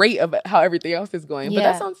the rate of how everything else is going. But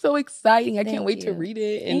that sounds so exciting. I can't wait to read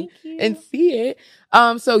it and see it.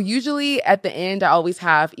 So usually at the end, I always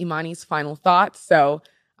have Imani's final thoughts. So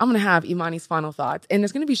I'm going to have Imani's final thoughts, and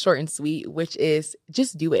it's going to be short and sweet, which is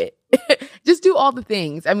just do it. Just do all the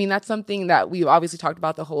things. I mean, that's something that we obviously talked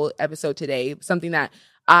about the whole episode today, something that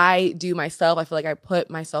I do myself. I feel like I put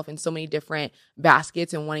myself in so many different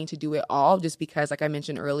baskets and wanting to do it all just because, like I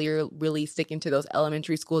mentioned earlier, really sticking to those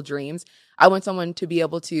elementary school dreams. I want someone to be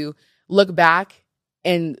able to look back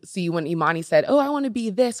and see when Imani said, I want to be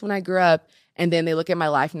this when I grew up. And then they look at my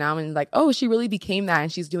life now and like, she really became that,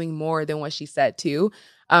 and she's doing more than what she said too.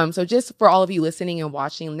 So just for all of you listening and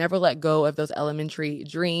watching, never let go of those elementary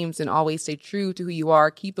dreams and always stay true to who you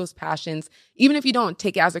are. Keep those passions. Even if you don't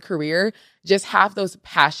take it as a career, just have those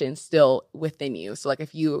passions still within you. So like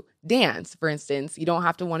if you dance, for instance, you don't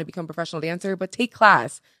have to want to become a professional dancer, but take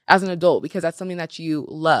class as an adult because that's something that you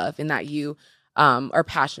love and that you are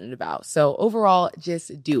passionate about. So overall,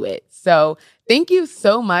 just do it. So thank you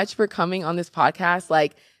so much for coming on this podcast.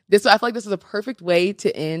 Like, I feel like this is a perfect way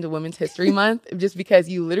to end Women's History Month just because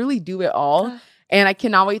you literally do it all. And I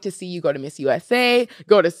cannot wait to see you go to Miss USA,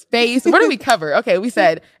 go to space. What did we cover? Okay, we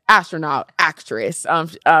said astronaut, actress,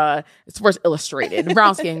 Sports Illustrated,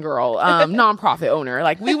 brown skin girl, nonprofit owner.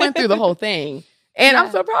 Like we went through the whole thing. And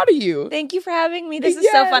I'm so proud of you. Thank you for having me. This is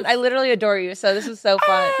so fun. I literally adore you. So this was so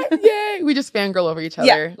fun. Yay. We just fangirl over each other.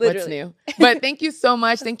 Yeah, what's new? But thank you so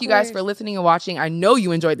much. Thank you guys for listening and watching. I know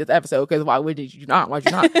you enjoyed this episode because why would you not? Why'd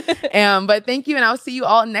you not? But thank you. And I'll see you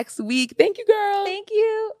all next week. Thank you, girl. Thank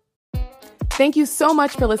you. Thank you so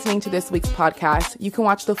much for listening to this week's podcast. You can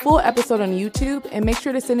watch the full episode on YouTube and make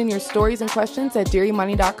sure to send in your stories and questions at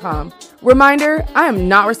dearymoney.com. Reminder, I am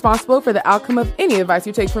not responsible for the outcome of any advice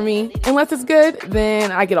you take from me. Unless it's good,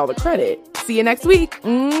 then I get all the credit. See you next week.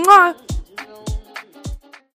 Mwah!